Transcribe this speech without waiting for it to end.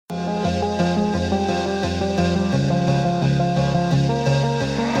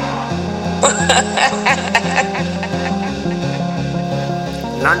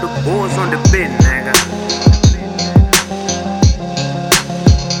Lando balls on the bed, nigga.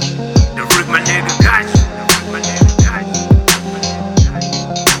 The rip, my nigga, got you.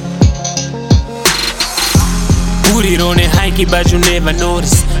 Put it on a hikey, but you never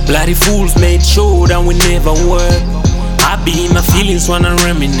notice. Bloody fools made sure that we never work. I be in my feelings when I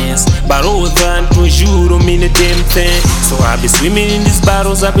reminisce, but all that was you don't mean a damn thing. So I be swimming in these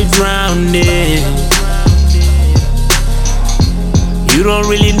bottles, I be drowning. You don't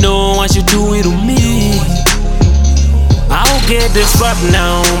really know what you do it to me. I'll get this rap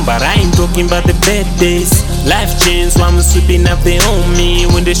now, but I ain't talking about the bad days. Life changed, so I'm sweeping up the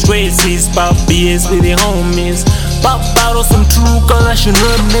homie. When the streets is pop beers with the homies. Pop bottles, some true color, should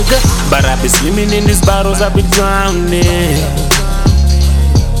know, nigga. But I be swimming in these bottles, I be drowning.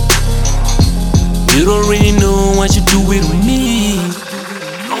 You don't really know what you do with me.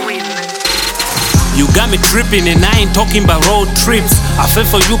 You got me tripping and I ain't talking about road trips. I fell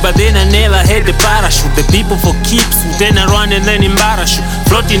for you but then I never had the parachute. The people for keeps, then I run and then embarrass you.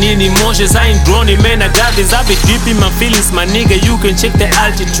 Floating in emotions, I ain't drowning, man, I got this. I be deep in my feelings, my nigga, you can check the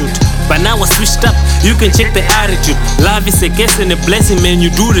altitude. But now I switched up, you can check the attitude. Love is a guess and a blessing, man, you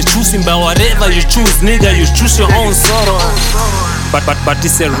do the choosing. But whatever you choose, nigga, you choose your own sorrow. But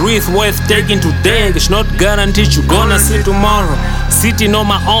it's a risk worth taking today. It's not guaranteed you gonna see tomorrow. Sitting on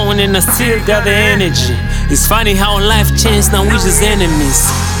my own and I still got the energy. It's funny how life changed, now we just enemies.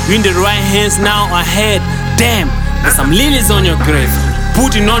 You in the right hands, now ahead. Damn, there's some lilies on your grave.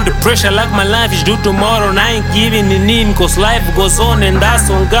 Putting on the pressure like my life is due tomorrow. And I ain't giving it in, cause life goes on and that's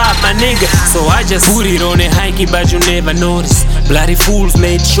on God, my nigga. So I just put it on a hikey, but you never notice. Bloody fools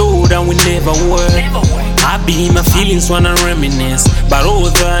made sure that we never were. I be in my feelings when I reminisce, but all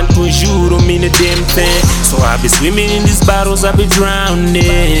that was you don't mean a damn thing. So I be swimming in these bottles, I be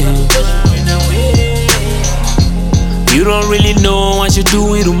drowning. You don't really know what you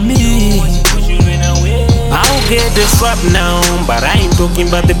do it to me. I'll get this rap now, but I ain't talking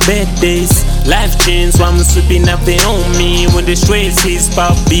about the bad days. Life changed, so I'm sweeping up the homie. When the streets is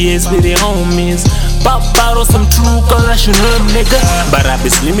pop beers with the homies. Pop bottles, some true color, should know, nigga. But I be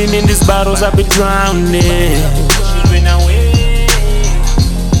swimming in these bottles, I be drowning.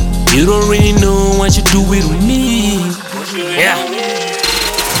 You don't really know what you do with me. Yeah.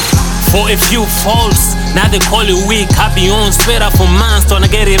 For a few faults, now they call it weak. I be on straight up for months, trying to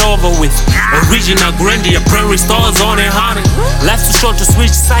get it over with. Original grandeur, prairie stars on it honey. Life's too short to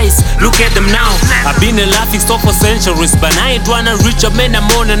switch sides, look at them now. I've been a laughing stock for centuries, but I ain't trying to reach up, man, I'm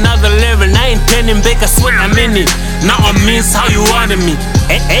on another level. I ain't turning back, I swear I'm in it. Now I miss how you wanted me.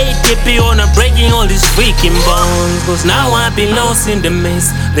 ATP on a breaking all these freaking bones. Cause now I be lost in the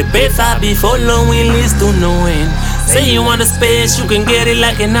mess. The path I be following leads to no end. Say you want a space, you can get it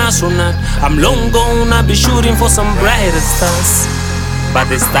like an astronaut. I'm long gone, I be shooting for some brighter stars. But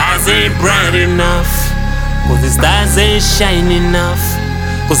the stars ain't bright enough, cause the stars ain't shine enough.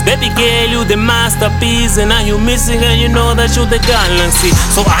 Cause baby girl, you the masterpiece, and now you missing and you know that you the galaxy.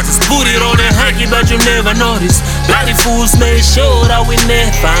 So I just put it on a hikey, but you never notice. Bloody fools made sure that we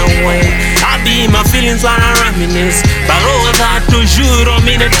never win. I be in my feelings when I reminisce, but all that to you don't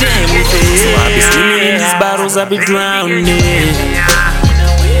mean a damn thing. So I be swimming in these bottles, I be drowning.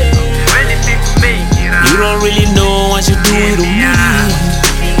 You don't really know what you do to me.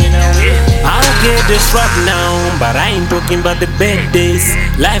 I don't get this rap now, but I ain't talking about the bad days.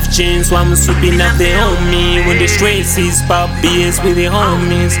 Life changed, so I'm sweeping up the homie. When the streets is pop beers with the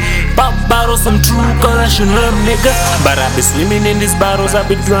homies. Pop bottles, some true color, should love, nigga. But I be swimming in these bottles, I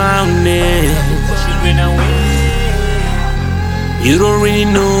be drowning. You don't really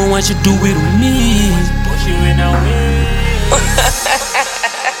know what you do with me.